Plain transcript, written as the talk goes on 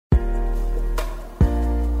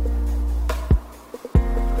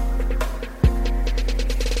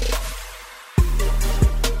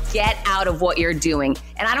get out of what you're doing.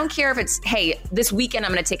 And I don't care if it's, hey, this weekend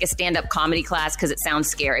I'm going to take a stand-up comedy class because it sounds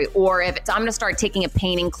scary, or if it's I'm going to start taking a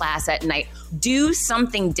painting class at night. Do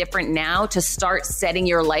something different now to start setting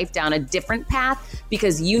your life down a different path,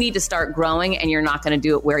 because you need to start growing, and you're not going to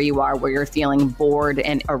do it where you are, where you're feeling bored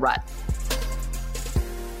and a rut.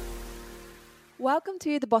 Welcome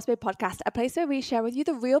to the Boss Babe Podcast, a place where we share with you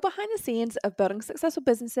the real behind the scenes of building successful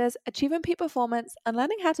businesses, achieving peak performance, and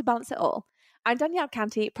learning how to balance it all. I'm Danielle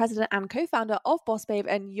Canty, president and co-founder of Boss Babe,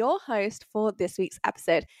 and your host for this week's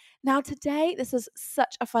episode. Now, today, this is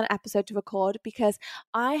such a fun episode to record because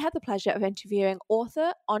I had the pleasure of interviewing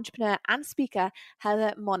author, entrepreneur, and speaker,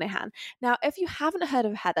 Heather Monahan. Now, if you haven't heard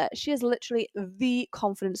of Heather, she is literally the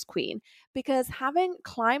confidence queen, because having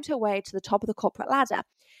climbed her way to the top of the corporate ladder,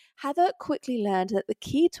 Heather quickly learned that the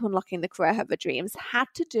key to unlocking the career of her dreams had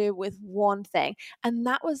to do with one thing, and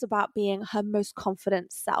that was about being her most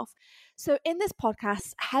confident self. So in this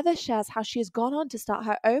podcast, Heather shares how she has gone on to start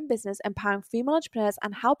her own business, empowering female entrepreneurs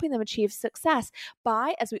and helping them achieve success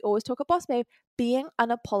by, as we always talk at Boss Babe, being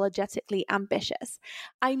unapologetically ambitious.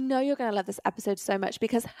 I know you're going to love this episode so much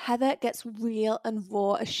because Heather gets real and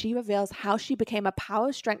raw as she reveals how she became a power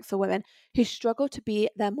of strength for women who struggle to be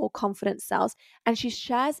their more confident selves. And she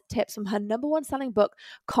shares tips from her #1 selling book,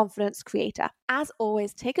 Confidence Creator. As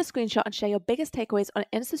always, take a screenshot and share your biggest takeaways on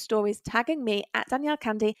Insta stories, tagging me at Danielle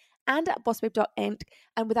Candy and at bossbabe.inc.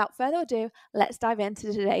 And without further ado, let's dive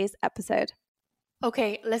into today's episode.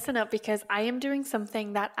 Okay, listen up, because I am doing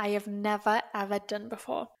something that I have never ever done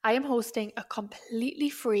before. I am hosting a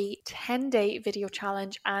completely free 10-day video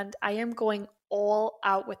challenge, and I am going all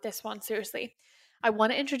out with this one, seriously. I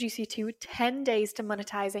want to introduce you to 10 days to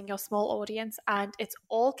monetizing your small audience, and it's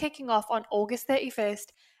all kicking off on August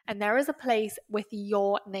 31st, and there is a place with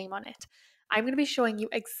your name on it. I'm going to be showing you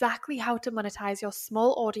exactly how to monetize your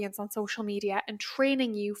small audience on social media and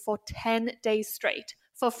training you for 10 days straight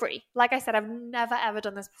for free. Like I said, I've never ever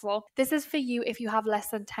done this before. This is for you if you have less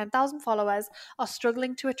than 10,000 followers, are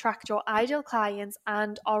struggling to attract your ideal clients,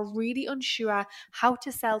 and are really unsure how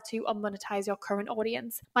to sell to or monetize your current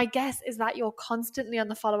audience. My guess is that you're constantly on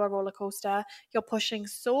the follower roller coaster, you're pushing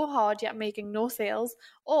so hard yet making no sales,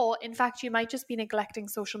 or in fact, you might just be neglecting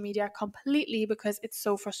social media completely because it's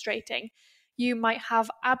so frustrating. You might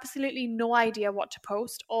have absolutely no idea what to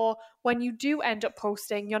post, or when you do end up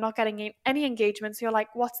posting, you're not getting any engagement. So you're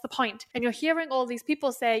like, what's the point? And you're hearing all these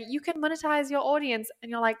people say, you can monetize your audience.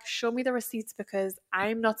 And you're like, show me the receipts because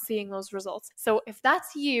I'm not seeing those results. So if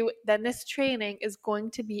that's you, then this training is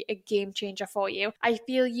going to be a game changer for you. I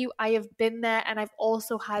feel you. I have been there, and I've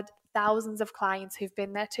also had thousands of clients who've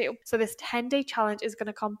been there too. So this 10-day challenge is going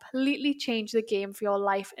to completely change the game for your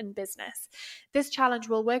life and business. This challenge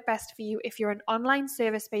will work best for you if you're an online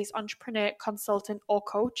service-based entrepreneur, consultant, or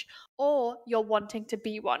coach, or you're wanting to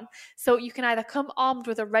be one. So you can either come armed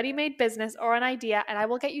with a ready-made business or an idea, and I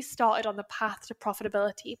will get you started on the path to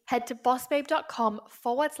profitability. Head to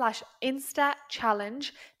bossbabe.com/Insta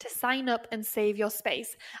challenge to sign up and save your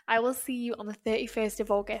space. I will see you on the 31st of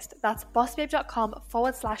August. That's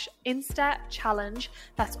bossbabe.com/Insta challenge.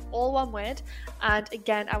 That's all one word. And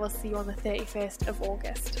again, I will see you on the 31st of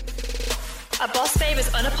August. A boss babe is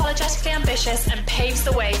unapologetically ambitious and paves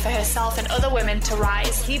the way for herself and other women to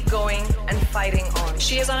rise. Keep going and fighting on.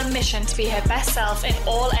 She is on a mission to be her best self in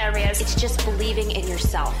all areas. It's just believing in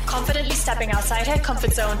yourself. Confidently stepping outside her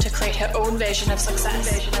comfort zone to create her own version of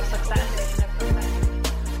success.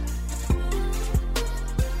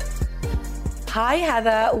 Hi,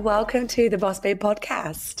 Heather. Welcome to the Boss Babe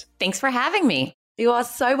Podcast. Thanks for having me. You are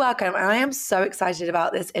so welcome. And I am so excited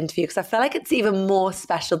about this interview because I feel like it's even more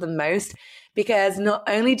special than most, because not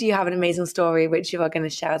only do you have an amazing story, which you are going to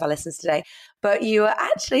share with our listeners today, but you are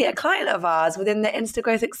actually a client of ours within the Insta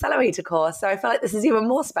Growth Accelerator course. So I feel like this is even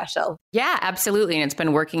more special. Yeah, absolutely. And it's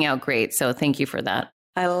been working out great. So thank you for that.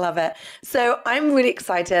 I love it. So I'm really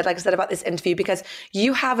excited, like I said, about this interview because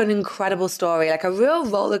you have an incredible story, like a real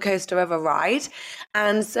roller coaster of a ride.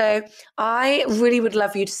 And so I really would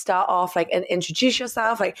love you to start off and introduce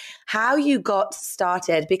yourself, like how you got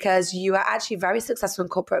started, because you are actually very successful in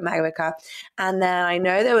corporate America. And then I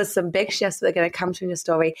know there was some big shifts that are going to come to in your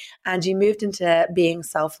story, and you moved into being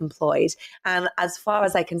self-employed. And as far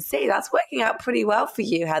as I can see, that's working out pretty well for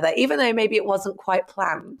you, Heather, even though maybe it wasn't quite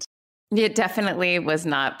planned. It definitely was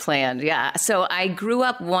not planned. Yeah. So I grew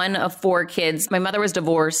up one of 4 kids. My mother was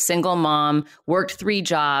divorced, single mom, worked 3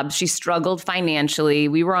 jobs. She struggled financially.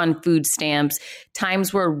 We were on food stamps.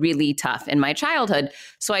 Times were really tough in my childhood.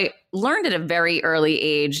 So I learned at a very early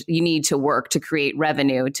age, you need to work to create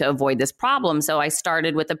revenue to avoid this problem. So I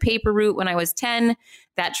started with a paper route when I was 10.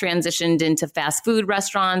 That transitioned into fast food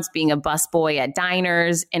restaurants, being a busboy at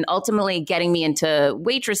diners, and ultimately getting me into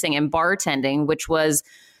waitressing and bartending, which was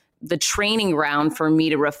the training ground for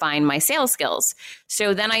me to refine my sales skills.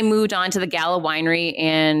 So then I moved on to the Gala Winery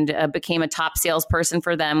and became a top salesperson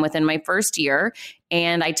for them within my first year.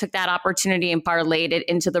 And I took that opportunity and parlayed it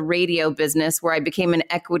into the radio business, where I became an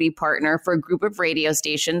equity partner for a group of radio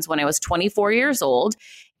stations when I was 24 years old.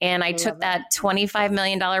 And I took that $25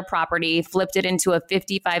 million property, flipped it into a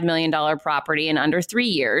 $55 million property in under 3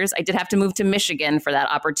 years. I did have to move to Michigan for that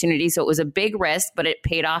opportunity. So it was a big risk, but it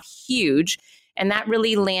paid off huge. And that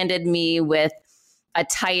really landed me with a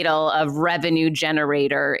title of revenue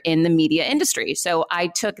generator in the media industry. So I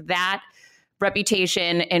took that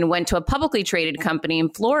reputation and went to a publicly traded company in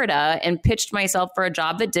Florida and pitched myself for a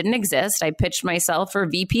job that didn't exist. I pitched myself for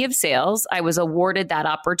VP of sales. I was awarded that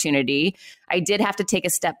opportunity. I did have to take a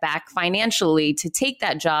step back financially to take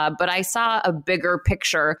that job, but I saw a bigger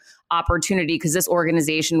picture opportunity because this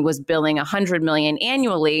organization was billing $100 million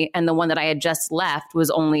annually, and the one that I had just left was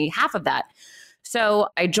only half of that. So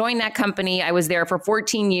I joined that company. I was there for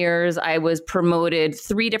 14 years. I was promoted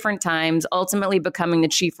 3 different times, ultimately becoming the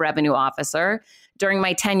chief revenue officer. During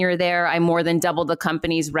my tenure there, I more than doubled the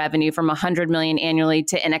company's revenue from $100 million annually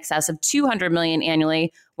to in excess of $200 million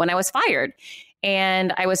annually when I was fired.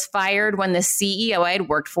 And I was fired when the CEO I had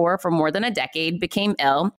worked for more than a decade became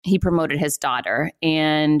ill. He promoted his daughter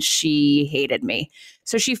and she hated me.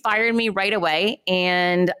 So she fired me right away.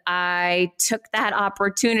 And I took that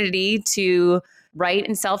opportunity to write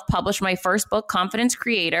and self-publish my first book, Confidence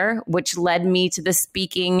Creator, which led me to the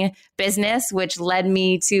speaking business, which led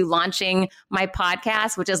me to launching my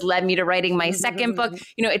podcast, which has led me to writing my second book.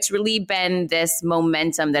 You know, it's really been this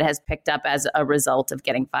momentum that has picked up as a result of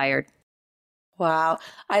getting fired. Wow.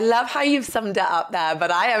 I love how you've summed it up there, but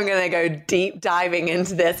I am going to go deep diving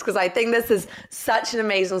into this because I think this is such an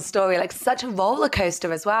amazing story, like such a roller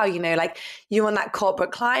coaster as well. You know, like you on that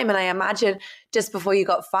corporate climb. And I imagine just before you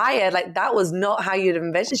got fired, like that was not how you'd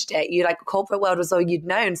envisaged it. You like corporate world was all you'd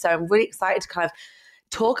known. So I'm really excited to kind of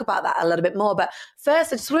talk about that a little bit more. But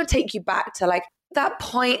first, I just want to take you back to like that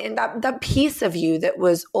point and that piece of you that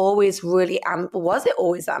was always really, was it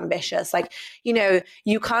always ambitious? Like, you know,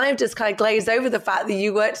 you kind of glazed over the fact that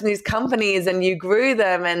you worked in these companies and you grew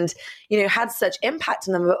them and, you know, had such impact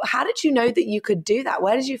on them. But how did you know that you could do that?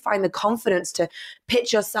 Where did you find the confidence to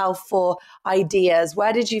pitch yourself for ideas?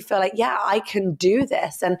 Where did you feel like, yeah, I can do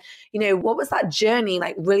this? And, you know, what was that journey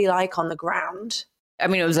like really like on the ground? I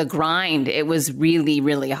mean, it was a grind. It was really,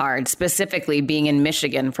 really hard, specifically being in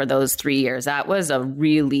Michigan for those 3 years. That was a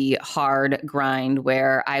really hard grind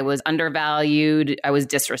where I was undervalued. I was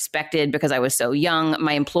disrespected because I was so young.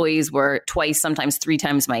 My employees were 2, sometimes 3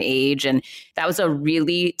 times my age. And that was a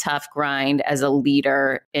really tough grind as a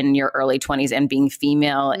leader in your early 20s and being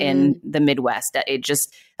female in the Midwest. That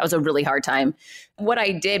was a really hard time. What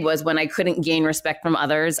I did was when I couldn't gain respect from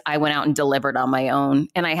others, I went out and delivered on my own.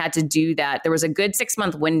 And I had to do that. There was a good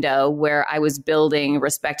 6-month window where I was building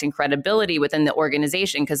respect and credibility within the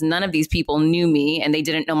organization because none of these people knew me and they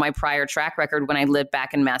didn't know my prior track record when I lived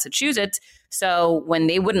back in Massachusetts. So when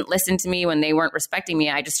they wouldn't listen to me, when they weren't respecting me,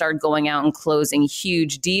 I just started going out and closing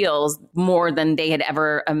huge deals, more than they had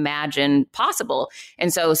ever imagined possible.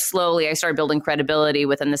 And so slowly I started building credibility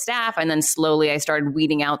within the staff. And then slowly I started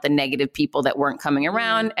weeding out the negative people that weren't coming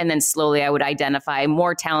around. And then slowly I would identify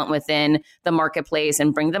more talent within the marketplace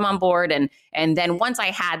and bring them on board. And then once I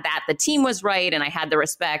had that, the team was right and I had the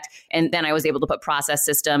respect. And then I was able to put process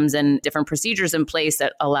systems and different procedures in place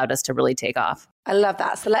that allowed us to really take off. I love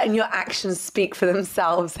that. So letting your actions speak for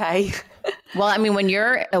themselves, hey? Well, I mean, when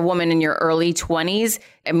you're a woman in your early 20s,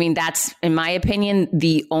 I mean, that's, in my opinion,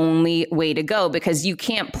 the only way to go because you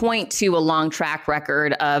can't point to a long track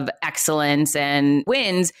record of excellence and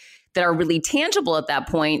wins that are really tangible at that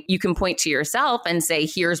point. You can point to yourself and say,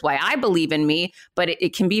 here's why I believe in me. But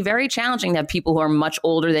it can be very challenging to have people who are much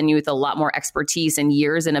older than you with a lot more expertise and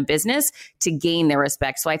years in a business to gain their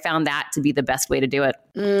respect. So I found that to be the best way to do it.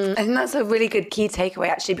 I think that's a really good key takeaway,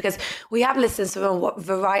 actually, because we have listeners from a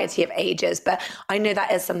variety of ages, but I know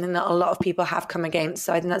that is something that a lot of people have come against.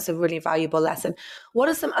 So I think that's a really valuable lesson. What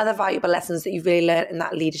are some other valuable lessons that you've really learned in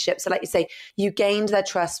that leadership? So like you say, you gained their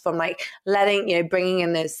trust from like bringing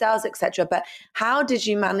in those sales, etc. But how did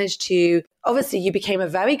you manage to obviously you became a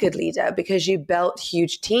very good leader because you built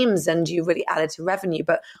huge teams and you really added to revenue.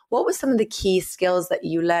 But what were some of the key skills that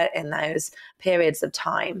you learned in those periods of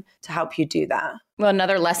time to help you do that? Well,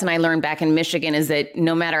 another lesson I learned back in Michigan is that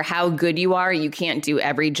no matter how good you are, you can't do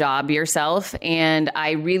every job yourself. And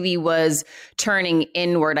I really was turning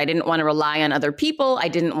inward. I didn't want to rely on other people. I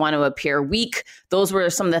didn't want to appear weak. Those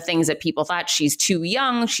were some of the things that people thought. She's too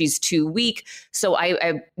young. She's too weak. So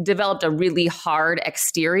I developed a really hard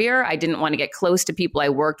exterior. I didn't want to get close to people I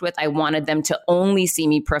worked with. I wanted them to only see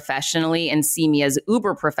me professionally and see me as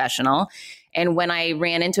uber professional. And when I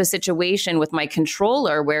ran into a situation with my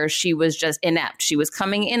controller where she was just inept, she was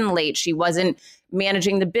coming in late, she wasn't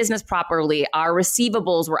managing the business properly, our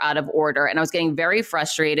receivables were out of order, and I was getting very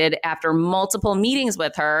frustrated. After multiple meetings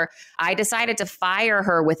with her, I decided to fire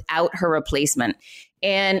her without her replacement.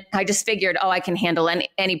 And I just figured, I can handle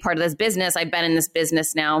any part of this business. I've been in this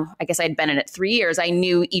business now. I guess I'd been in it 3 years. I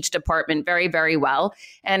knew each department very, very well.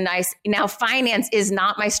 And now finance is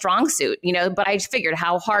not my strong suit, but I figured,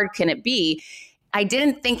 how hard can it be? I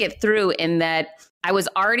didn't think it through in that I was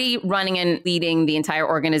already running and leading the entire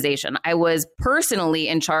organization. I was personally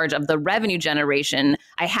in charge of the revenue generation.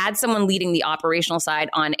 I had someone leading the operational side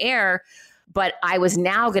on air, but I was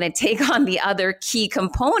now going to take on the other key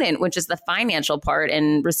component, which is the financial part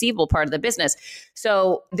and receivable part of the business.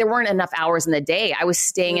 So there weren't enough hours in the day. I was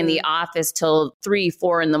staying in the office till 3,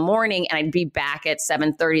 4 in the morning, and I'd be back at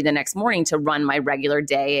 7:30 the next morning to run my regular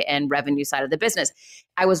day and revenue side of the business.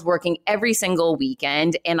 I was working every single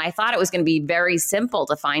weekend, and I thought it was going to be very simple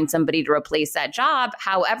to find somebody to replace that job.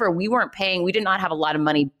 However, we did not have a lot of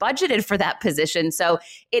money budgeted for that position. So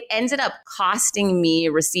it ended up costing me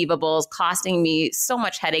receivables, costing me so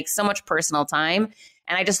much headache, so much personal time.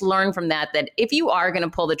 And I just learned from that if you are going to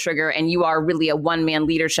pull the trigger and you are really a one-man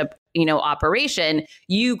leadership, operation,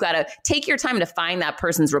 you got to take your time to find that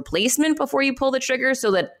person's replacement before you pull the trigger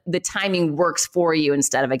so that the timing works for you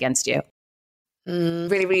instead of against you.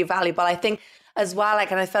 Really, really valuable. I think as well,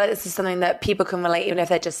 and I feel like this is something that people can relate even if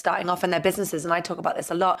they're just starting off in their businesses. And I talk about this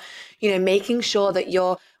a lot, making sure that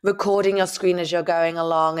you're recording your screen as you're going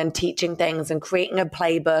along and teaching things and creating a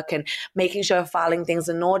playbook and making sure you're filing things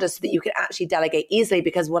in order so that you can actually delegate easily.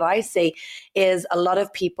 Because what I see is a lot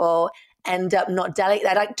of people end up not delegating.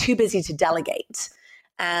 They're like too busy to delegate.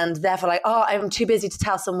 And therefore I'm too busy to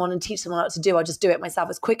tell someone and teach someone what to do. I'll just do it myself.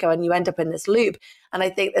 It's quicker. And you end up in this loop. And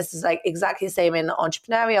I think this is exactly the same in the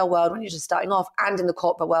entrepreneurial world when you're just starting off and in the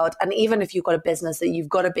corporate world. And even if you've got a business that you've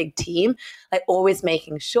got a big team, always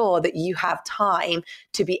making sure that you have time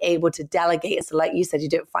to be able to delegate. So like you said, you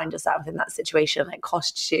don't find yourself in that situation that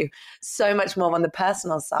costs you so much more on the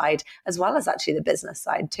personal side, as well as actually the business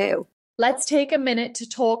side too. Let's take a minute to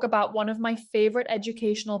talk about one of my favorite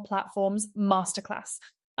educational platforms, Masterclass.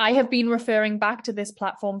 I have been referring back to this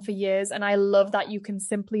platform for years, and I love that you can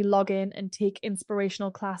simply log in and take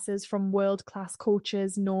inspirational classes from world-class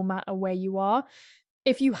coaches no matter where you are.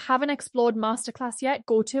 If you haven't explored Masterclass yet,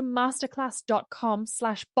 go to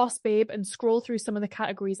masterclass.com/bossbabe and scroll through some of the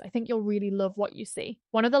categories. I think you'll really love what you see.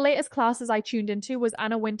 One of the latest classes I tuned into was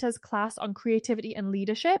Anna Wintour's class on creativity and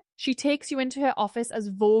leadership. She takes you into her office as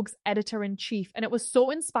Vogue's editor-in-chief, and it was so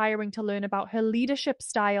inspiring to learn about her leadership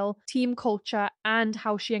style, team culture, and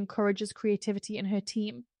how she encourages creativity in her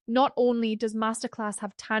team. Not only does Masterclass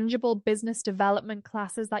have tangible business development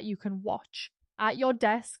classes that you can watch at your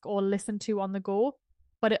desk or listen to on the go,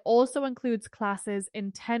 but it also includes classes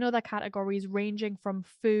in 10 other categories ranging from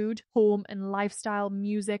food, home and lifestyle,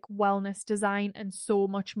 music, wellness, design, and so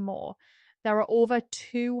much more. There are over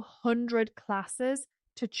 200 classes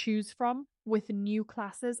to choose from, with new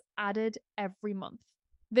classes added every month.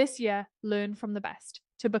 This year, learn from the best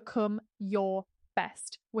to become your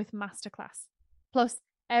best with Masterclass. Plus,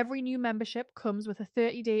 every new membership comes with a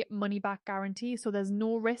 30-day money-back guarantee, so there's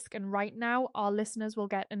no risk. And right now, our listeners will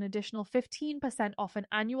get an additional 15% off an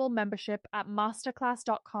annual membership at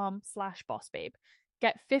masterclass.com/bossbabe.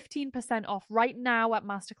 Get 15% off right now at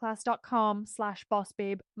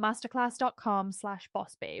masterclass.com/bossbabe,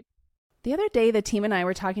 masterclass.com/bossbabe. The other day, the team and I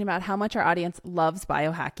were talking about how much our audience loves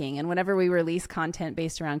biohacking. And whenever we release content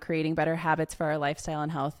based around creating better habits for our lifestyle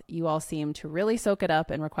and health, you all seem to really soak it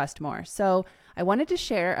up and request more. So I wanted to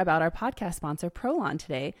share about our podcast sponsor, Prolon,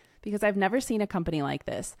 today, because I've never seen a company like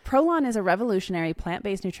this. Prolon is a revolutionary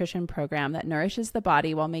plant-based nutrition program that nourishes the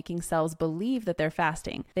body while making cells believe that they're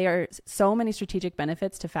fasting. There are so many strategic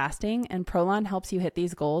benefits to fasting, and Prolon helps you hit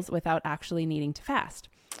these goals without actually needing to fast.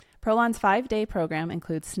 Prolon's 5-day program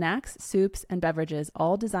includes snacks, soups, and beverages,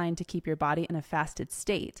 all designed to keep your body in a fasted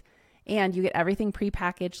state. And you get everything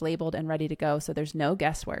prepackaged, labeled, and ready to go, so there's no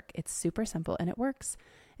guesswork. It's super simple and it works.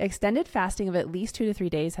 Extended fasting of at least 2 to 3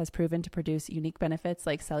 days has proven to produce unique benefits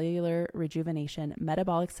like cellular rejuvenation,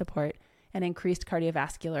 metabolic support, and increased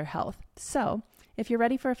cardiovascular health. So, if you're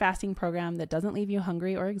ready for a fasting program that doesn't leave you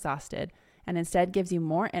hungry or exhausted and instead gives you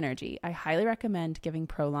more energy, I highly recommend giving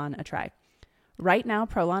Prolon a try. Right now,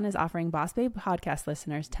 Prolon is offering Boss Babe podcast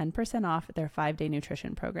listeners 10% off their 5-day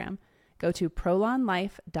nutrition program. Go to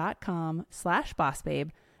prolonlife.com/bossbabe.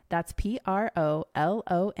 That's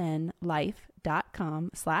PROLON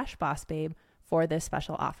life.com/bossbabe for this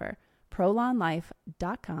special offer.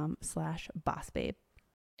 prolonlife.com/bossbabe.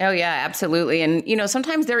 Oh, yeah, absolutely. And,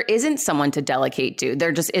 sometimes there isn't someone to delegate to.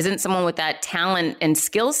 There just isn't someone with that talent and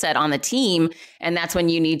skill set on the team. And that's when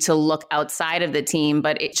you need to look outside of the team.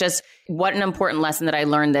 But it's just what an important lesson that I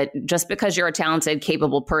learned, that just because you're a talented,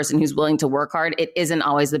 capable person who's willing to work hard, it isn't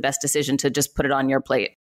always the best decision to just put it on your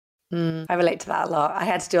plate. I relate to that a lot. I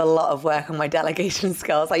had to do a lot of work on my delegation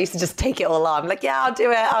skills. I used to just take it all on. I'm like, yeah, I'll do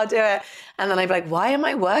it. And then I'd be like, why am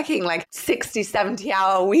I working like 60, 70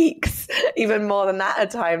 hour weeks, even more than that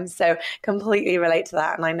at times? So completely relate to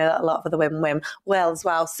that. And I know that a lot of the women will as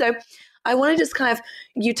well. So I want to just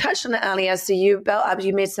you touched on it earlier. So you built up,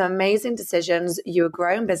 you made some amazing decisions. You were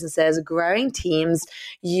growing businesses, growing teams.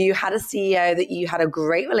 You had a CEO that you had a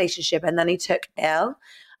great relationship, and then he took ill.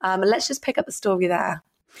 Let's just pick up the story there.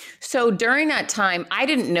 So during that time, I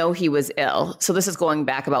didn't know he was ill. So this is going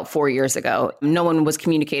back about 4 years ago. No one was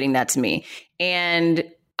communicating that to me. And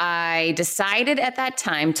I decided at that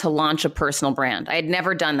time to launch a personal brand. I had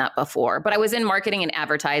never done that before, but I was in marketing and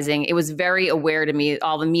advertising. It was very aware to me,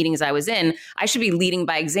 all the meetings I was in, I should be leading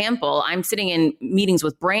by example. I'm sitting in meetings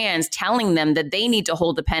with brands, telling them that they need to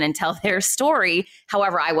hold the pen and tell their story.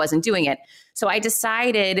 However, I wasn't doing it. So I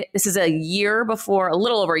decided, this is a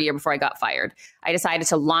little over a year before I got fired. I decided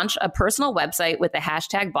to launch a personal website with the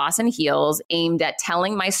hashtag Boss in Heels, aimed at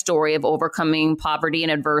telling my story of overcoming poverty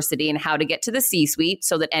and adversity and how to get to the C-suite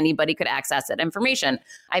so that anybody could access that information.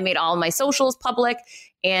 I made all my socials public,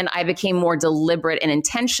 and I became more deliberate and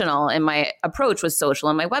intentional in my approach with social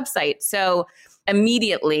on my website. So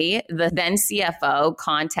immediately, the then CFO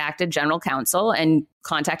contacted general counsel and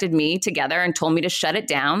contacted me together and told me to shut it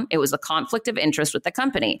down. It was a conflict of interest with the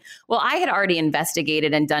company. Well, I had already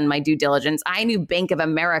investigated and done my due diligence. I knew Bank of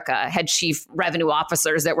America had chief revenue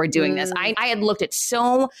officers that were doing this. I had looked at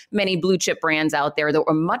so many blue chip brands out there that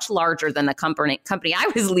were much larger than the company I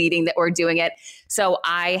was leading that were doing it. So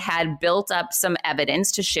I had built up some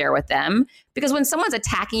evidence to share with them, because when someone's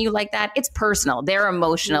attacking you like that, it's personal. They're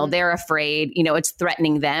emotional. They're afraid. It's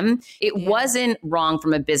threatening them. It wasn't wrong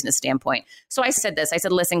from a business standpoint. So I said this. I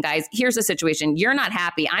said, listen, guys, here's the situation. You're not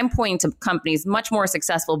happy. I'm pointing to companies much more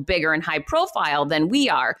successful, bigger, and high profile than we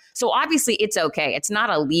are. So obviously it's okay. It's not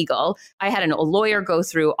illegal. I had a lawyer go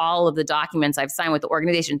through all of the documents I've signed with the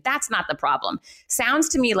organization. That's not the problem. Sounds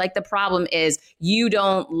to me like the problem is you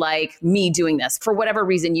don't like me doing this for whatever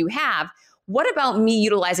reason you have. What about me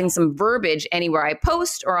utilizing some verbiage anywhere I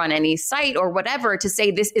post or on any site or whatever to say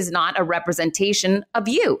this is not a representation of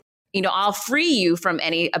you? I'll free you from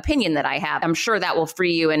any opinion that I have. I'm sure that will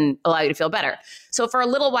free you and allow you to feel better. So for a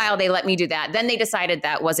little while, they let me do that. Then they decided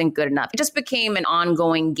that wasn't good enough. It just became an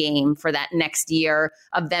ongoing game for that next year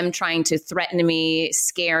of them trying to threaten me,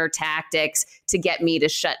 scare tactics to get me to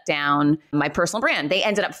shut down my personal brand. They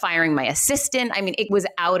ended up firing my assistant. I mean, it was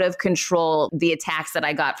out of control, the attacks that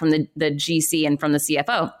I got from the GC and from the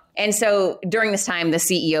CFO. And so during this time, the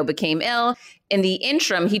CEO became ill. In the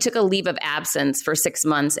interim, he took a leave of absence for 6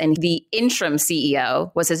 months, and the interim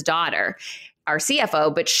CEO was his daughter, our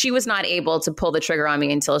CFO, but she was not able to pull the trigger on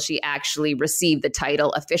me until she actually received the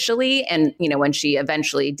title officially. And, when she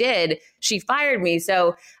eventually did, she fired me.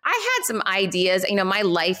 So I had some ideas. My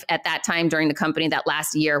life at that time during the company that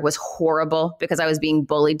last year was horrible because I was being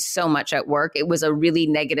bullied so much at work. It was a really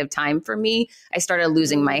negative time for me. I started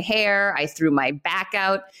losing my hair. I threw my back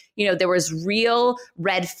out. There was real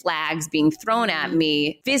red flags being thrown at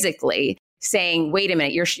me physically, saying, wait a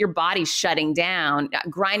minute, your body's shutting down,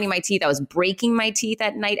 grinding my teeth. I was breaking my teeth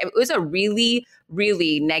at night. It was a really,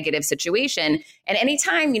 really negative situation. And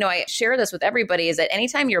anytime, I share this with everybody, is that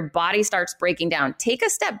anytime your body starts breaking down, take a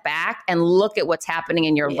step back and look at what's happening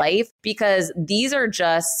in your life, because these are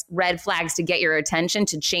just red flags to get your attention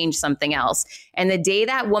to change something else. And the day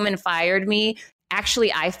that woman fired me,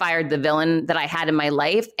 actually, I fired the villain that I had in my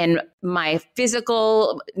life, and my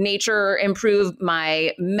physical nature improved,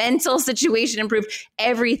 my mental situation improved,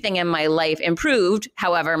 everything in my life improved.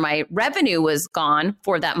 However, my revenue was gone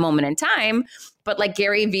for that moment in time. But like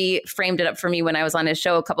Gary Vee framed it up for me when I was on his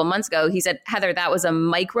show a couple months ago, he said, Heather, that was a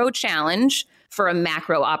micro challenge for a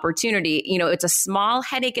macro opportunity. You know, it's a small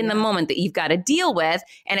headache in the moment that you've got to deal with.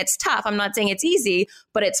 And it's tough. I'm not saying it's easy,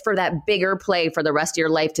 but it's for that bigger play for the rest of your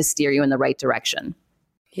life to steer you in the right direction.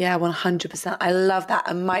 Yeah, 100%. I love that.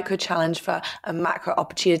 A micro challenge for a macro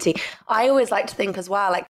opportunity. I always like to think as well,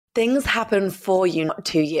 like things happen for you, not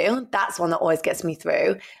to you. That's one that always gets me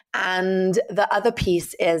through. And the other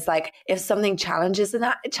piece is like, if something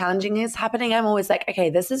challenging is happening, I'm always like, okay,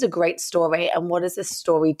 this is a great story. And what is this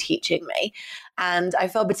story teaching me? And I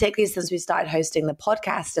feel particularly since we started hosting the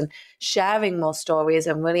podcast and sharing more stories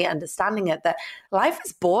and really understanding it, that life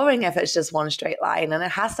is boring if it's just one straight line, and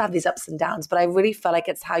it has to have these ups and downs. But I really feel like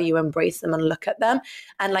it's how you embrace them and look at them.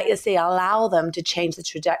 And like you say, allow them to change the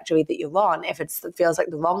trajectory that you're on if it feels like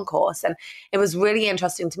the wrong course. And it was really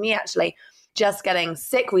interesting to me, actually, just getting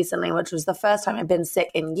sick recently, which was the first time I've been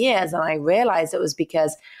sick in years. And I realized it was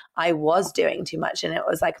because I was doing too much, and it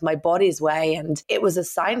was like my body's way. And it was a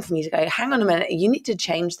sign for me to go, hang on a minute, you need to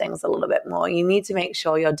change things a little bit more. You need to make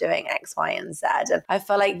sure you're doing X, Y, and Z. And I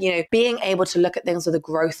feel like, you know, being able to look at things with a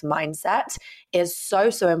growth mindset is so,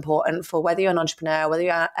 so important for whether you're an entrepreneur, whether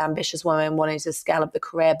you're an ambitious woman wanting to scale up the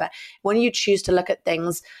career. But when you choose to look at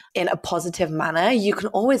things in a positive manner, you can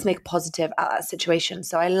always make positive out of that situation.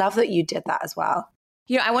 So I love that you did that as well.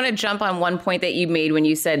 You know, I want to jump on one point that you made when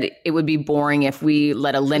you said it would be boring if we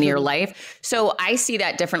led a linear life. So I see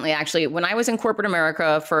that differently, actually. When I was in corporate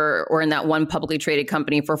America or in that one publicly traded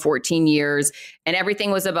company for 14 years, and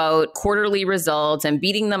everything was about quarterly results and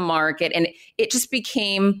beating the market, and it just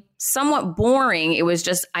became somewhat boring. It was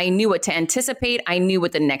just, I knew what to anticipate. I knew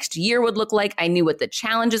what the next year would look like. I knew what the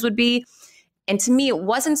challenges would be. And to me, it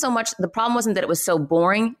wasn't so much, the problem wasn't that it was so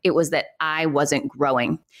boring. It was that I wasn't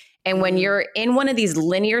growing. And when you're in one of these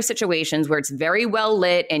linear situations where it's very well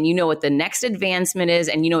lit and you know what the next advancement is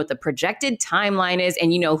and you know what the projected timeline is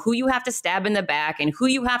and you know who you have to stab in the back and who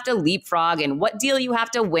you have to leapfrog and what deal you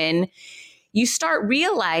have to win, you start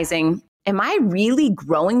realizing, am I really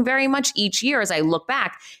growing very much each year as I look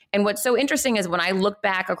back? And what's so interesting is when I look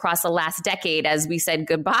back across the last decade, as we said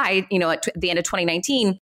goodbye, you know, at the end of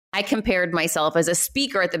 2019, I compared myself as a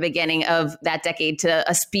speaker at the beginning of that decade to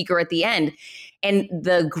a speaker at the end. And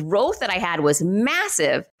the growth that I had was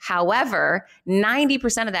massive. However,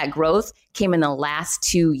 90% of that growth came in the last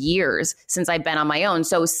 2 years since I've been on my own.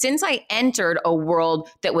 So since I entered a world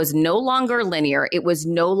that was no longer linear, it was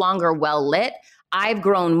no longer well lit, I've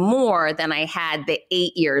grown more than I had the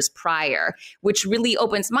 8 years prior, which really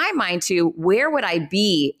opens my mind to where would I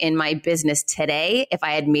be in my business today if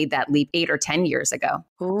I had made that leap 8 or 10 years ago?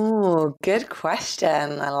 Oh, good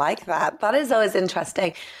question. I like that. That is always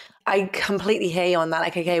interesting. I completely hear you on that.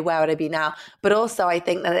 Like, okay, where would I be now? But also I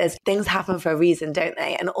think that things happen for a reason, don't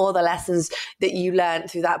they? And all the lessons that you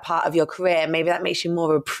learned through that part of your career, maybe that makes you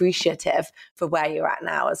more appreciative for where you're at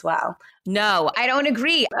now as well. No, I don't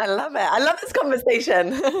agree. I love it. I love this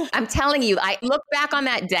conversation. I'm telling you, I look back on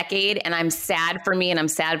that decade and I'm sad for me and I'm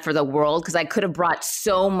sad for the world because I could have brought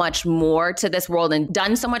so much more to this world and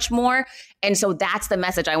done so much more. And so that's the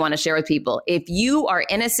message I want to share with people. If you are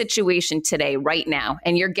in a situation today, right now,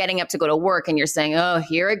 and you're getting up to go to work and you're saying, oh,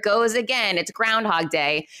 here it goes again, it's Groundhog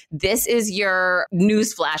Day, this is your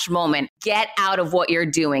newsflash moment. Get out of what you're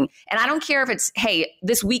doing. And I don't care if it's, hey,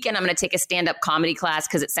 this weekend I'm going to take a stand-up comedy class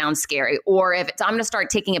because it sounds scary. Or if it's, I'm going to start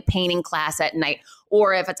taking a painting class at night.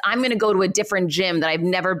 Or if it's, I'm going to go to a different gym that I've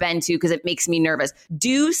never been to because it makes me nervous.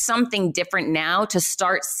 Do something different now to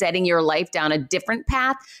start setting your life down a different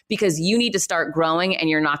path because you need to start growing and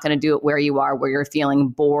you're not going to do it where you are, where you're feeling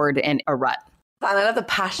bored and a rut. And I love the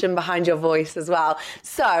passion behind your voice as well.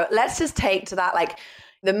 So let's just take to that, like,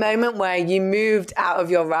 the moment where you moved out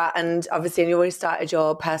of your rut, and obviously you already started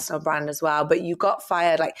your personal brand as well, but you got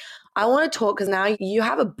fired. Like, I want to talk because now you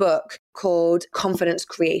have a book called Confidence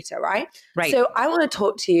Creator, right? Right. So I want to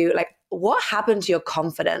talk to you, like, what happened to your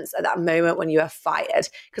confidence at that moment when you were fired?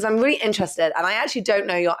 Because I'm really interested, and I actually don't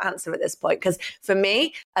know your answer at this point. Because for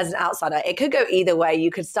me, as an outsider, it could go either way.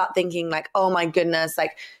 You could start thinking like, oh my goodness,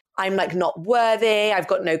 like, I'm like not worthy. I've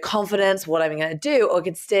got no confidence. What am I going to do? Or it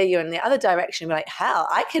could steer you in the other direction and be like, hell,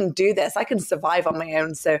 I can do this. I can survive on my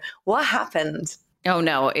own. So what happened? Oh,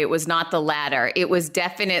 no, it was not the latter. It was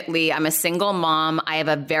definitely, I'm a single mom. I have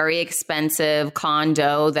a very expensive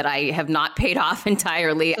condo that I have not paid off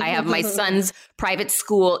entirely. I have my son's private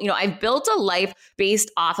school. You know, I've built a life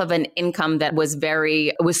based off of an income that was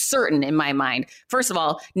certain in my mind. First of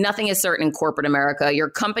all, nothing is certain in corporate America. Your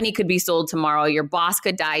company could be sold tomorrow. Your boss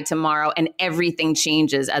could die tomorrow and everything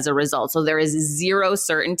changes as a result. So there is zero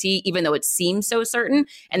certainty, even though it seems so certain,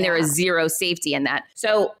 and there is zero safety in that.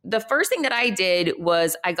 So the first thing that I did did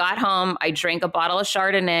was I got home, I drank a bottle of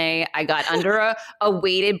Chardonnay, I got under a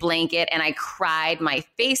weighted blanket, and I cried my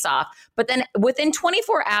face off. But then within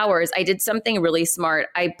 24 hours, I did something really smart.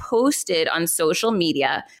 I posted on social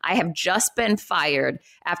media, I have just been fired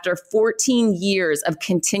after 14 years of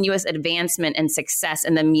continuous advancement and success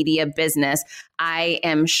in the media business. I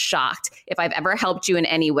am shocked. If I've ever helped you in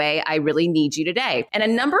any way, I really need you today. And a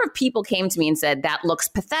number of people came to me and said, that looks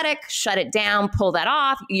pathetic. Shut it down. Pull that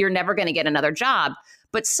off. You're never going to get another job.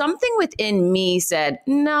 But something within me said,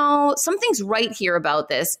 no, something's right here about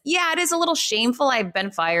this. Yeah, it is a little shameful. I've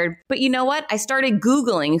been fired. But you know what? I started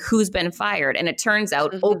Googling who's been fired. And it turns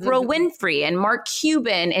out Oprah Winfrey and Mark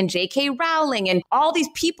Cuban and J.K. Rowling and all these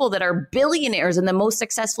people that are billionaires and the most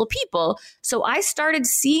successful people. So I started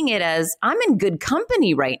seeing it as I'm in good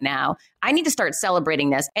company right now. I need to start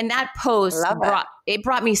celebrating this. And that post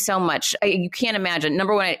brought me so much. You can't imagine.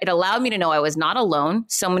 Number one, it allowed me to know I was not alone.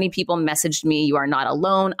 So many people messaged me, you are not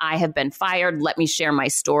alone. I have been fired. Let me share my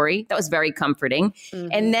story. That was very comforting.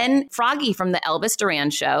 And then Froggy from the Elvis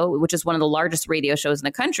Duran Show, which is one of the largest radio shows in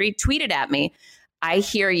the country, tweeted at me, I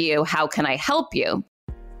hear you. How can I help you?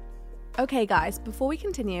 Okay, guys, before we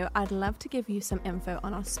continue, I'd love to give you some info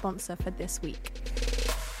on our sponsor for this week.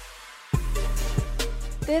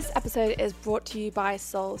 This episode is brought to you by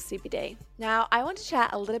Soul CBD. Now, I want to share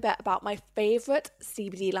a little bit about my favorite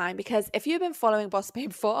CBD line because if you've been following Boss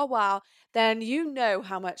Babe for a while, then you know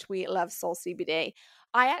how much we love Soul CBD.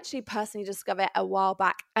 I actually personally discovered it a while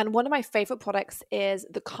back, and one of my favorite products is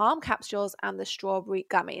the Calm capsules and the strawberry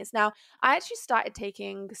gummies. Now, I actually started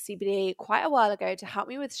taking CBD quite a while ago to help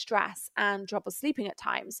me with stress and trouble sleeping at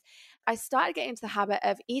times. I started getting into the habit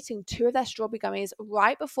of eating 2 of their strawberry gummies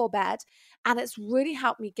right before bed, and it's really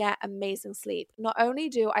helped me get amazing sleep. Not only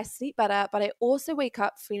do I sleep better, but I also wake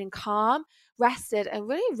up feeling calm, rested, and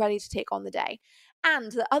really ready to take on the day.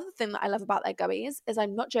 And the other thing that I love about their gummies is,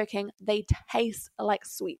 I'm not joking, they taste like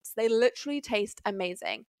sweets. They literally taste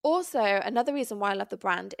amazing. Also, another reason why I love the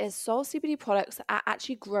brand is Soul CBD products are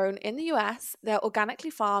actually grown in the US. They're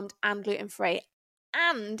organically farmed and gluten-free.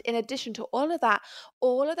 And in addition to all of that,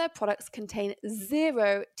 all of their products contain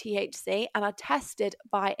 0 THC and are tested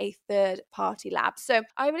by a third-party lab. So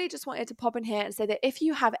I really just wanted to pop in here and say that if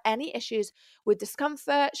you have any issues with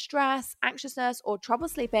discomfort, stress, anxiousness, or trouble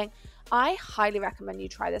sleeping, I highly recommend you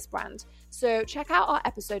try this brand. So check out our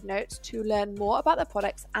episode notes to learn more about the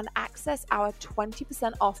products and access our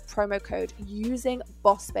 20% off promo code using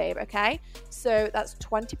Boss Babe, okay? So that's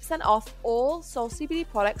 20% off all Soul CBD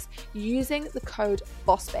products using the code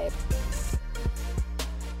Boss Babe.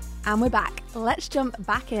 And we're back. Let's jump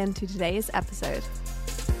back into today's episode.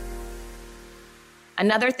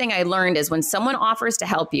 Another thing I learned is when someone offers to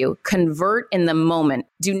help you, convert in the moment.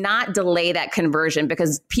 Do not delay that conversion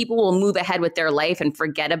because people will move ahead with their life and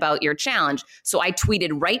forget about your challenge. So I tweeted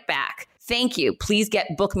right back, thank you. Please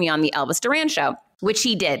book me on the Elvis Duran Show, which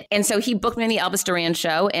he did. And so he booked me on the Elvis Duran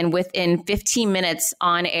Show. And within 15 minutes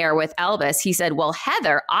on air with Elvis, he said, well,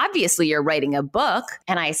 Heather, obviously you're writing a book.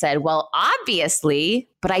 And I said, well, obviously,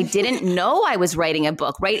 but I didn't know I was writing a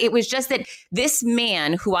book, right? It was just that this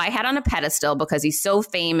man who I had on a pedestal because he's so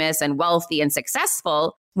famous and wealthy and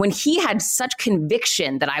successful, when he had such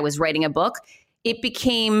conviction that I was writing a book, it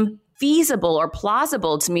became feasible or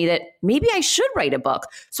plausible to me that maybe I should write a book.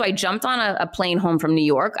 So I jumped on a plane home from New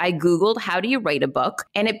York. I Googled, how do you write a book?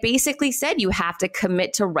 And it basically said you have to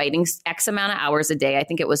commit to writing X amount of hours a day. I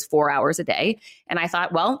think it was 4 hours a day. And I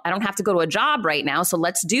thought, well, I don't have to go to a job right now, so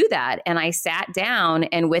let's do that. And I sat down,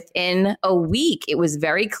 and within a week, it was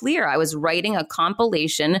very clear. I was writing a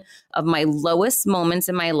compilation of my lowest moments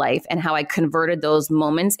in my life and how I converted those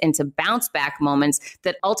moments into bounce back moments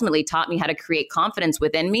that ultimately taught me how to create confidence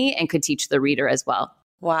within me and could teach the reader as well.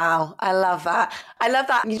 Wow, I love that. I love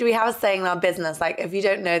that. We have a saying in our business, like, if you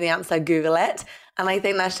don't know the answer, Google it. And I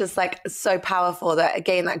think that's just like so powerful that,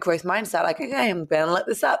 again, that growth mindset, like, okay, I'm going to look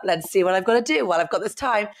this up. Let's see what I've got to do while I've got this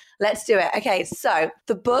time. Let's do it. Okay, so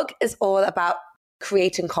the book is all about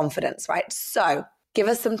creating confidence, right? So give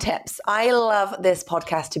us some tips. I love this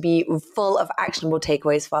podcast to be full of actionable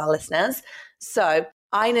takeaways for our listeners. So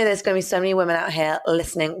I know there's going to be so many women out here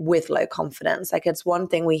listening with low confidence. Like, it's one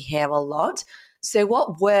thing we hear a lot. So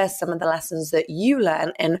what were some of the lessons that you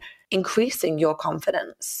learned in increasing your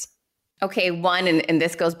confidence? Okay, one, and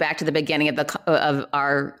this goes back to the beginning of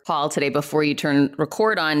our call today before you turn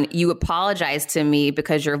record on, you apologized to me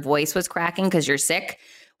because your voice was cracking because you're sick.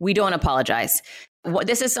 We don't apologize.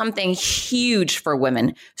 This is something huge for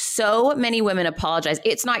women. So many women apologize.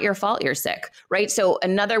 It's not your fault you're sick, right? So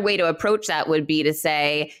another way to approach that would be to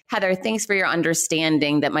say, Heather, thanks for your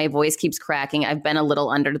understanding that my voice keeps cracking. I've been a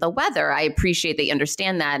little under the weather. I appreciate that you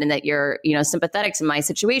understand that and that you're, sympathetic to my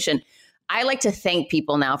situation. I like to thank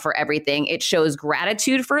people now for everything. It shows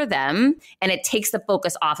gratitude for them and it takes the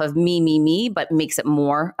focus off of me, but makes it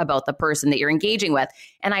more about the person that you're engaging with.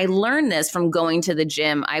 And I learned this from going to the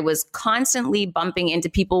gym. I was constantly bumping into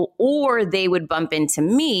people or they would bump into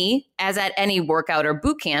me as at any workout or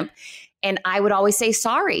boot camp. And I would always say,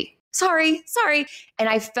 sorry. And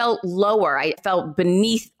I felt lower. I felt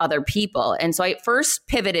beneath other people. And so I first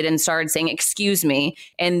pivoted and started saying, excuse me.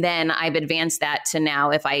 And then I've advanced that to now,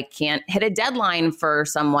 if I can't hit a deadline for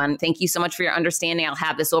someone, thank you so much for your understanding. I'll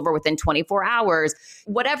have this over within 24 hours,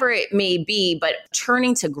 whatever it may be. But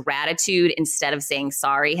turning to gratitude instead of saying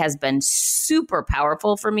sorry has been super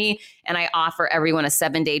powerful for me. And I offer everyone a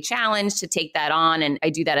 7-day challenge to take that on. And I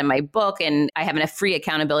do that in my book. And I have a free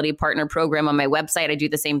accountability partner program on my website. I do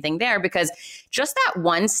the same thing there because just that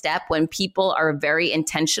one step, when people are very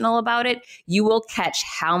intentional about it, you will catch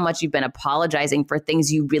how much you've been apologizing for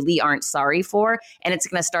things you really aren't sorry for. And it's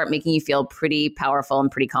going to start making you feel pretty powerful and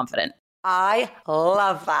pretty confident. I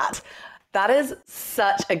love that. That is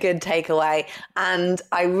such a good takeaway. And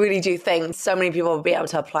I really do think so many people will be able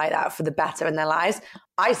to apply that for the better in their lives.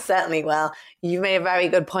 I certainly will. You've made a very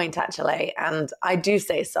good point, actually. And I do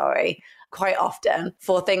say sorry quite often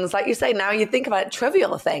for things like you say. Now you think about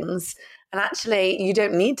trivial things. And actually, you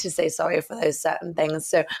don't need to say sorry for those certain things.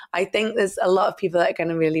 So I think there's a lot of people that are going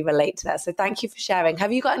to really relate to that. So thank you for sharing.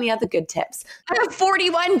 Have you got any other good tips? I have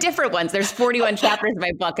 41 different ones. There's 41 chapters in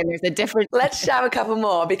my book and there's a different... Let's share a couple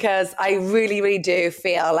more because I really, really do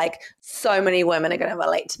feel like so many women are going to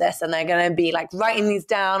relate to this and they're going to be like writing these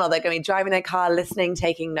down or they're going to be driving their car, listening,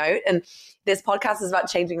 taking note. And this podcast is about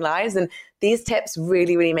changing lives and these tips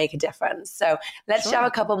really, really make a difference. So let's share a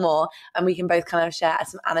couple more and we can both kind of share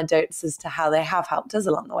some anecdotes as to how they have helped us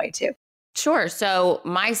along the way too. Sure. So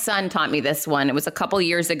my son taught me this one. It was a couple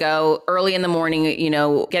years ago, early in the morning,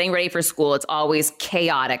 getting ready for school. It's always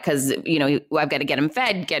chaotic because, I've got to get him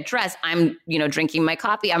fed, get dressed. I'm, drinking my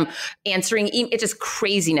coffee. I'm answering. It's just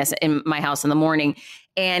craziness in my house in the morning.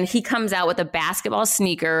 And he comes out with a basketball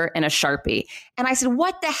sneaker and a Sharpie. And I said,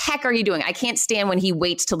 what the heck are you doing? I can't stand when he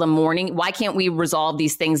waits till the morning. Why can't we resolve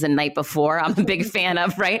these things the night before? I'm a big fan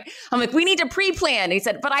of, right? I'm like, we need to pre-plan. He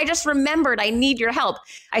said, but I just remembered I need your help.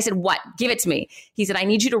 I said, what? Give it to me. He said, I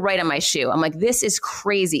need you to write on my shoe. I'm like, this is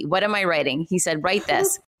crazy. What am I writing? He said, write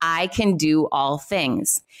this. I can do all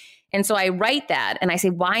things. And so I write that and I say,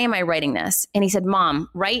 why am I writing this? And he said, Mom,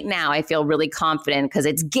 right now I feel really confident because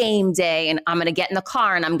it's game day and I'm going to get in the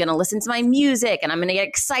car and I'm going to listen to my music and I'm going to get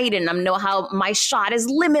excited and I'm going to know how my shot is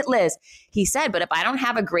limitless. He said, but if I don't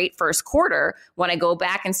have a great first quarter, when I go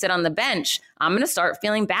back and sit on the bench, I'm going to start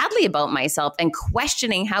feeling badly about myself and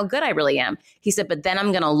questioning how good I really am. He said, but then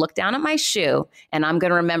I'm going to look down at my shoe and I'm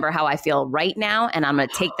going to remember how I feel right now. And I'm going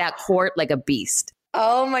to take that court like a beast.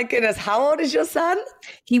 Oh my goodness. How old is your son?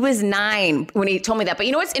 He was 9 when he told me that. But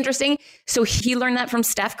you know what's interesting? So he learned that from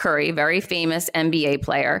Steph Curry, very famous NBA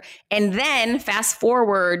player. And then fast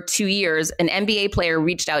forward 2 years, an NBA player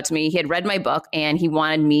reached out to me. He had read my book and he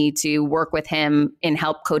wanted me to work with him in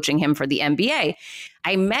help coaching him for the NBA.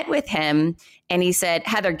 I met with him and he said,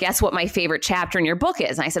 Heather, guess what my favorite chapter in your book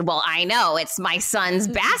is? And I said, well, I know. It's my son's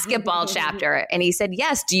basketball chapter. And he said,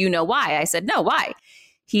 yes. Do you know why? I said, no, why?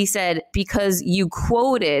 He said, because you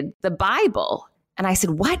quoted the Bible. And I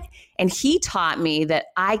said, what? And he taught me that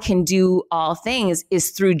I can do all things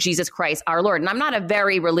is through Jesus Christ, our Lord. And I'm not a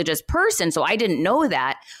very religious person, so I didn't know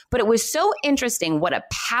that. But it was so interesting what a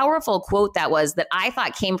powerful quote that was that I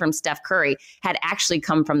thought came from Steph Curry had actually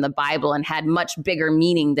come from the Bible and had much bigger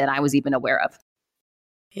meaning than I was even aware of.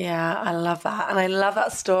 Yeah, I love that. And I love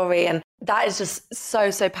that story. And that is just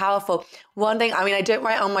so, so powerful. One thing, I don't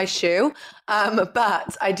write on my shoe,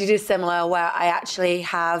 but I do similar where I actually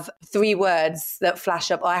have 3 words that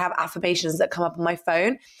flash up or I have affirmations that come up on my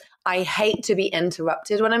phone. I hate to be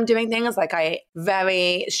interrupted when I'm doing things. Like I'm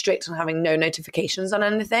very strict on having no notifications on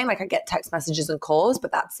anything. Like I get text messages and calls,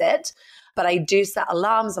 but that's it. But I do set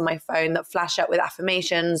alarms on my phone that flash up with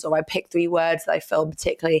affirmations, or I pick 3 words that I feel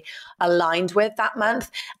particularly aligned with that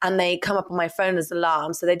month. And they come up on my phone as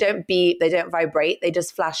alarms. So they don't beep, they don't vibrate. They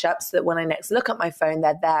just flash up so that when I next look at my phone,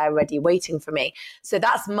 they're there ready waiting for me. So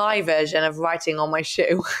that's my version of writing on my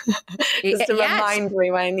shoe. Just to remind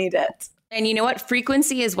me when I need it. And you know what?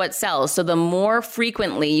 Frequency is what sells. So the more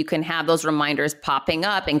frequently you can have those reminders popping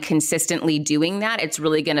up and consistently doing that, it's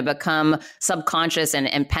really going to become subconscious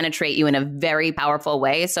and penetrate you in a very powerful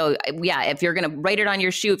way. So yeah, if you're going to write it on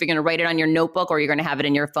your shoe, if you're going to write it on your notebook, or you're going to have it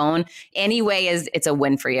in your phone, anyway, it's a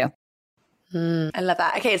win for you. I love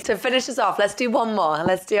that. Okay, so to finish us off, let's do one more.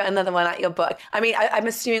 Let's do another one at your book. I mean, I'm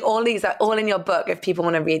assuming all these are all in your book if people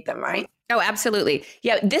want to read them, right? Oh, absolutely.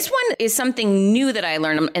 Yeah, this one is something new that I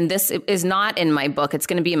learned, and this is not in my book. It's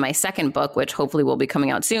going to be in my second book, which hopefully will be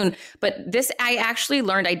coming out soon. But this I actually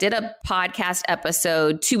learned. I did a podcast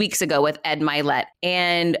episode 2 weeks ago with Ed Milet,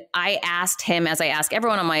 and I asked him, as I ask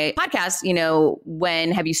everyone on my podcast,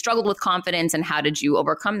 when have you struggled with confidence and how did you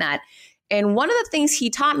overcome that? And one of the things he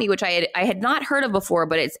taught me, which I had not heard of before,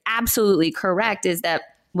 but it's absolutely correct, is that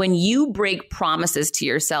when you break promises to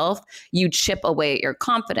yourself, you chip away at your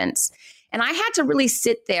confidence. And I had to really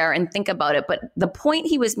sit there and think about it. But the point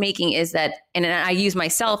he was making is that, and I use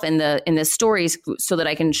myself in the stories so that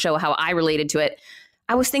I can show how I related to it.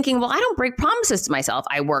 I was thinking, well, I don't break promises to myself.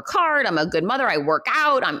 I work hard. I'm a good mother. I work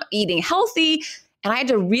out. I'm eating healthy. And I had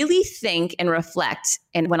to really think and reflect.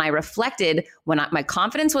 And when I reflected, my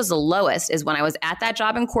confidence was the lowest is when I was at that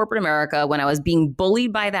job in corporate America, when I was being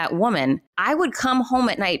bullied by that woman. I would come home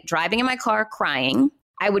at night driving in my car crying.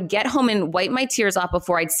 I would get home and wipe my tears off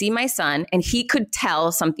before I'd see my son. And he could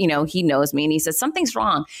tell he knows me. And he says, something's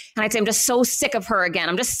wrong. And I'd say, I'm just so sick of her again.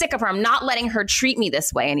 I'm just sick of her. I'm not letting her treat me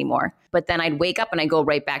this way anymore. But then I'd wake up and I'd go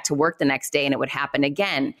right back to work the next day and it would happen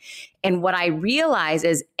again. And what I realized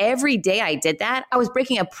is every day I did that, I was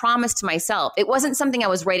breaking a promise to myself. It wasn't something I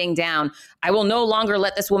was writing down. I will no longer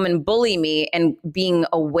let this woman bully me, and being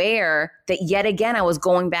aware that yet again, I was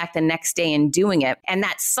going back the next day and doing it. And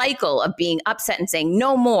that cycle of being upset and saying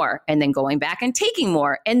no more, and then going back and taking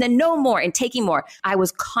more, and then no more and taking more. I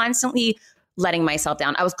was constantly letting myself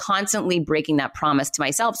down. I was constantly breaking that promise to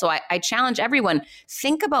myself. So I challenge everyone,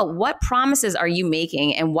 think about what promises are you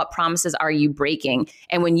making and what promises are you breaking?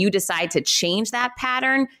 And when you decide to change that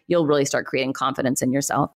pattern, you'll really start creating confidence in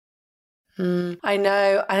yourself. I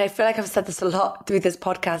know. And I feel like I've said this a lot through this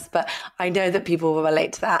podcast, but I know that people will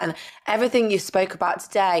relate to that. And everything you spoke about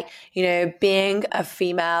today, being a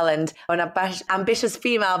female and an ambitious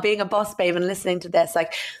female, being a boss babe and listening to this,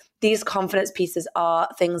 like, these confidence pieces are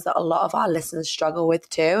things that a lot of our listeners struggle with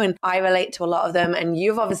too. And I relate to a lot of them. And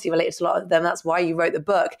you've obviously related to a lot of them. That's why you wrote the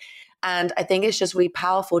book. And I think it's just really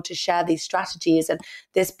powerful to share these strategies and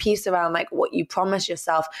this piece around like what you promise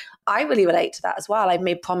yourself. I really relate to that as well. I've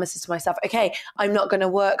made promises to myself. Okay, I'm not going to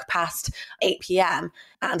work past 8 p.m.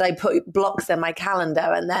 And I put blocks in my calendar,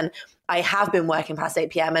 and then I have been working past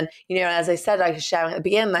 8 p.m. And, as I said, I was sharing at the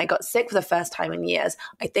beginning, I got sick for the first time in years.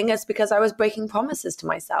 I think it's because I was breaking promises to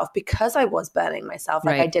myself, because I was burning myself.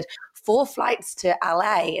 Like, I did 4 flights to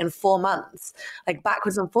LA in 4 months, like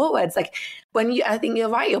backwards and forwards. Like, I think you're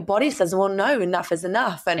right. Your body says, well, no, enough is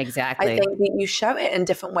enough. And exactly. I think that you show it in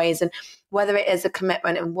different ways. And whether it is a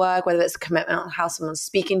commitment in work, whether it's a commitment on how someone's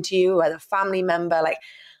speaking to you, whether a family member,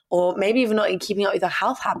 or maybe even not keeping up with your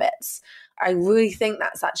health habits. I really think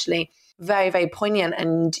that's actually very, very poignant.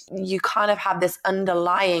 And you kind of have this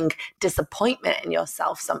underlying disappointment in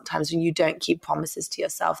yourself sometimes when you don't keep promises to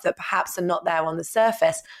yourself that perhaps are not there on the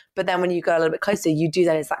surface. But then when you go a little bit closer, you do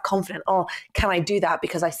that as that confident, oh, can I do that?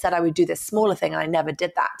 Because I said I would do this smaller thing and I never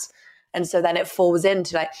did that. And so then it falls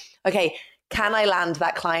into like, okay, can I land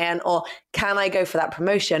that client, or can I go for that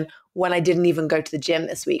promotion when I didn't even go to the gym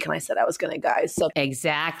this week and I said I was going to go? So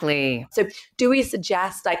exactly. So do we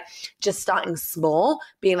suggest like just starting small,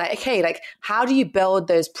 being like, okay, like how do you build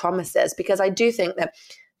those promises? Because I do think that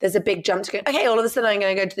there's a big jump to go, okay, all of a sudden I'm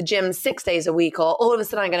going to go to the gym 6 days a week, or all of a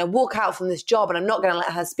sudden I'm going to walk out from this job and I'm not going to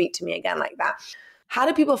let her speak to me again like that. How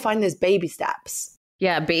do people find those baby steps?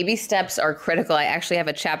 Yeah, baby steps are critical. I actually have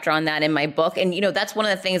a chapter on that in my book. And, that's one of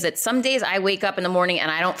the things that some days I wake up in the morning and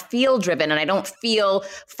I don't feel driven and I don't feel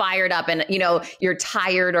fired up and, you're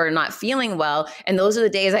tired or not feeling well. And those are the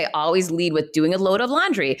days I always lead with doing a load of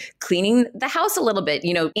laundry, cleaning the house a little bit,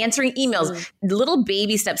 answering emails, little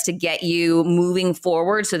baby steps to get you moving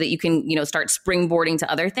forward so that you can, start springboarding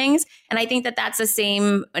to other things. And I think that that's the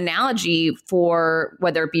same analogy for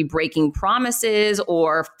whether it be breaking promises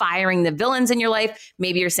or firing the villains in your life.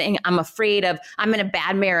 Maybe you're saying, I'm in a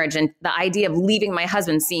bad marriage and the idea of leaving my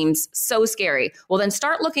husband seems so scary. Well, then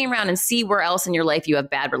start looking around and see where else in your life you have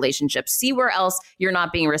bad relationships. See where else you're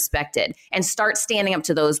not being respected, and start standing up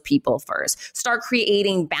to those people first. Start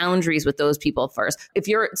creating boundaries with those people first. If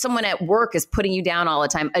someone at work is putting you down all the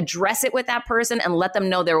time, address it with that person and let them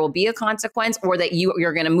know there will be a consequence, or that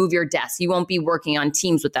you're going to move your desk. You won't be working on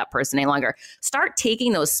teams with that person any longer. Start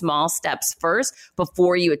taking those small steps first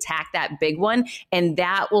before you attack that big one. And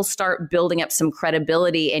that will start building up some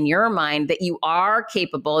credibility in your mind that you are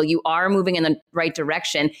capable, you are moving in the right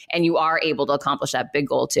direction, and you are able to accomplish that big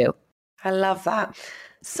goal too. I love that.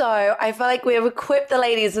 So I feel like we have equipped the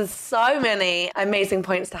ladies with so many amazing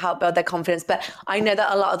points to help build their confidence, but I know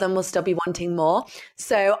that a lot of them will still be wanting more.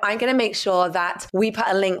 So I'm going to make sure that we put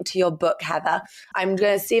a link to your book, Heather. I'm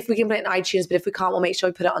going to see if we can put it in iTunes, but if we can't, we'll make sure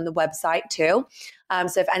we put it on the website too.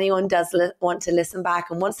 So if anyone does want to listen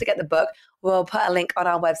back and wants to get the book, we'll put a link on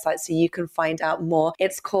our website so you can find out more.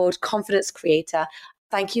 It's called Confidence Creator.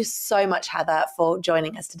 Thank you so much, Heather, for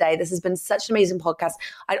joining us today. This has been such an amazing podcast.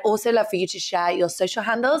 I'd also love for you to share your social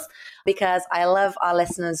handles, because I love our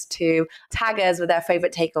listeners to tag us with their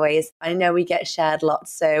favorite takeaways. I know we get shared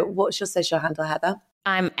lots. So what's your social handle, Heather?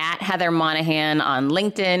 I'm at Heather Monahan on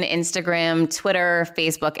LinkedIn, Instagram, Twitter,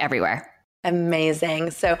 Facebook, everywhere.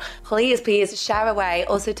 Amazing. So please share away.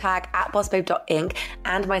 Also tag at bossbabe.inc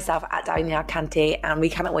and myself at Danielle Canty. And we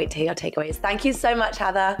cannot wait to hear your takeaways. Thank you so much,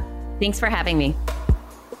 Heather. Thanks for having me.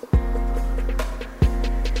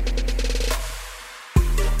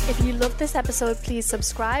 If you loved this episode, please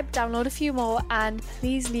subscribe, download a few more, and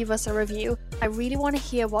please leave us a review. I really want to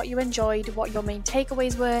hear what you enjoyed, what your main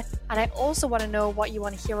takeaways were, and I also want to know what you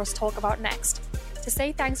want to hear us talk about next. To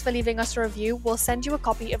say thanks for leaving us a review, we'll send you a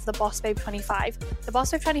copy of the Boss Babe 25. The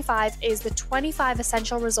Boss Babe 25 is the 25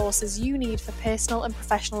 essential resources you need for personal and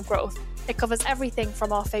professional growth. It covers everything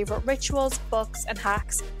from our favorite rituals, books, and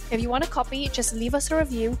hacks. If you want a copy, just leave us a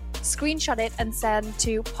review, screenshot it, and send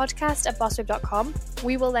to podcast@bossbabe.com.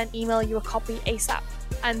 We will then email you a copy ASAP.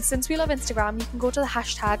 And since we love Instagram, you can go to the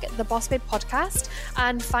hashtag #TheBossBabePodcast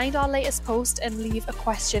and find our latest post and leave a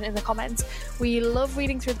question in the comments. We love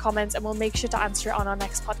reading through the comments, and we'll make sure to answer it on our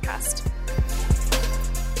next podcast.